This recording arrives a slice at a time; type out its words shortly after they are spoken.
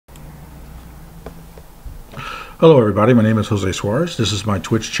Hello everybody, my name is Jose Suarez. This is my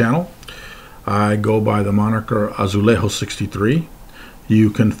Twitch channel. I go by the moniker Azulejo63.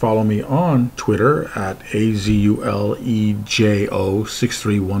 You can follow me on Twitter at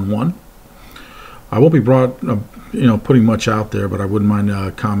AZULEJO6311. I won't be putting much out there, but I wouldn't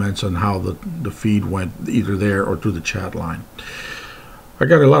mind comments on how the feed went either there or through the chat line. I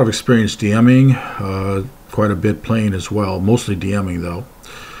got a lot of experience DMing, quite a bit playing as well, mostly DMing though.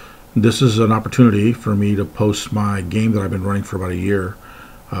 This is an opportunity for me to post my game that I've been running for about a year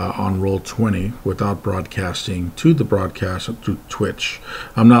on Roll20 without broadcasting to the broadcast through Twitch.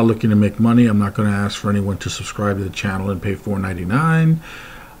 I'm not looking to make money. I'm not going to ask for anyone to subscribe to the channel and pay $4.99.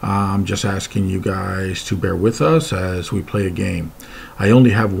 I'm just asking you guys to bear with us as we play a game. I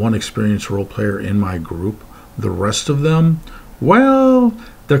only have one experienced role player in my group. The rest of them, well,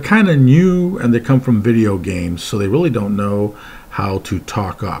 they're kind of new and they come from video games, so they really don't know how to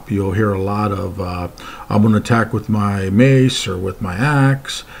talk up. You'll hear a lot of I'm going to attack with my mace or with my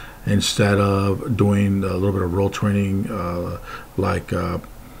axe instead of doing a little bit of role training, well,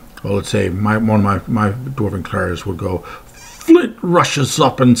 let's say one of my dwarven clerics would go, Flint rushes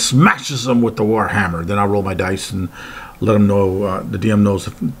up and smashes them with the warhammer. Then I'll roll my dice and let them know, the DM knows,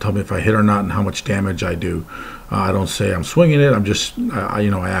 tell me if I hit or not and how much damage I do. I don't say I'm swinging it. I'm just, I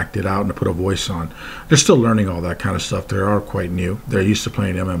act it out and I put a voice on. They're still learning all that kind of stuff. They are quite new. They're used to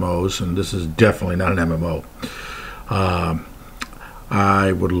playing MMOs, and this is definitely not an MMO.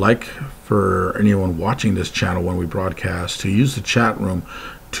 I would like for anyone watching this channel when we broadcast to use the chat room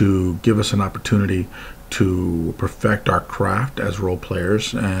to give us an opportunity to perfect our craft as role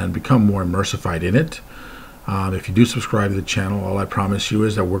players and become more immersified in it. If you do subscribe to the channel, all I promise you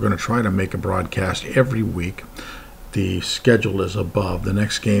is that we're going to try to make a broadcast every week. The schedule is above. The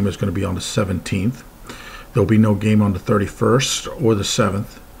next game is going to be on the 17th. There'll be no game on the 31st or the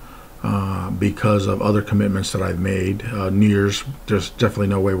 7th because of other commitments that I've made. New Year's, there's definitely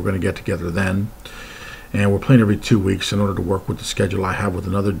no way we're going to get together then. And we're playing every 2 weeks in order to work with the schedule I have with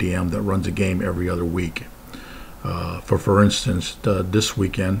another DM that runs a game every other week. For instance, this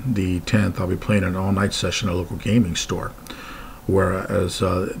weekend, the 10th, I'll be playing an all-night session at a local gaming store, whereas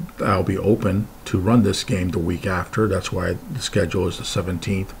I'll be open to run this game the week after. That's why the schedule is the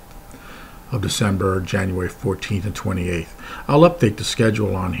 17th of December, January 14th, and 28th. I'll update the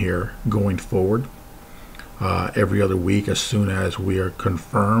schedule on here going forward every other week. As soon as we are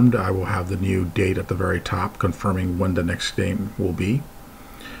confirmed, I will have the new date at the very top confirming when the next game will be.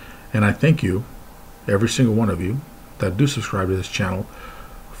 And I thank you, every single one of you that do subscribe to this channel,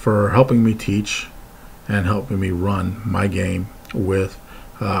 for helping me teach and helping me run my game with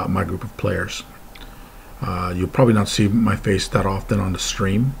my group of players. You'll probably not see my face that often on the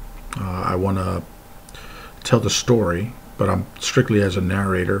stream. I want to tell the story, but I'm strictly as a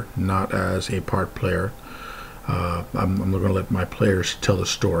narrator, not as a part player. I'm going to let my players tell the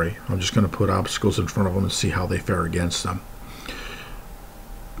story. I'm just going to put obstacles in front of them and see how they fare against them.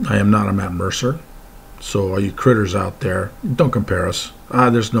 I am not a Matt Mercer. So all you critters out there, don't compare us.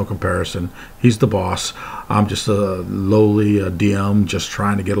 There's no comparison. He's the boss. I'm just a lowly DM just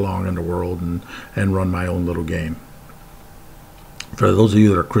trying to get along in the world and run my own little game. For those of you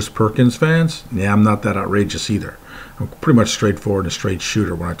that are Chris Perkins fans, yeah, I'm not that outrageous either. I'm pretty much straightforward and a straight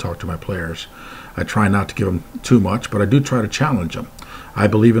shooter when I talk to my players. I try not to give them too much, but I do try to challenge them. I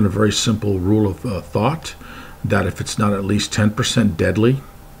believe in a very simple rule of thought, that if it's not at least 10% deadly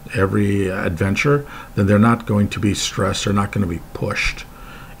every adventure, then they're not going to be stressed. They're not going to be pushed.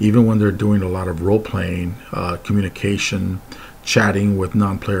 Even when they're doing a lot of role-playing, communication, chatting with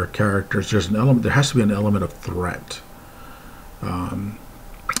non-player characters, there's an element. There has to be an element of threat.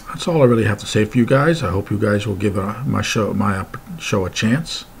 That's all I really have to say for you guys. I hope you guys will give my show a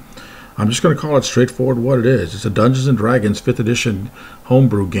chance. I'm just going to call it straightforward what it is. It's a Dungeons and Dragons 5th edition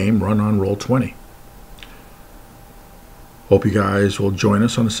homebrew game run on Roll20. Hope you guys will join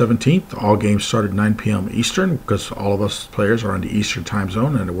us on the 17th. All games start at 9 p.m. Eastern because all of us players are in the Eastern time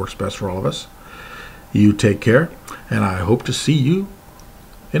zone and it works best for all of us. You take care, and I hope to see you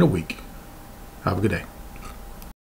in a week. Have a good day.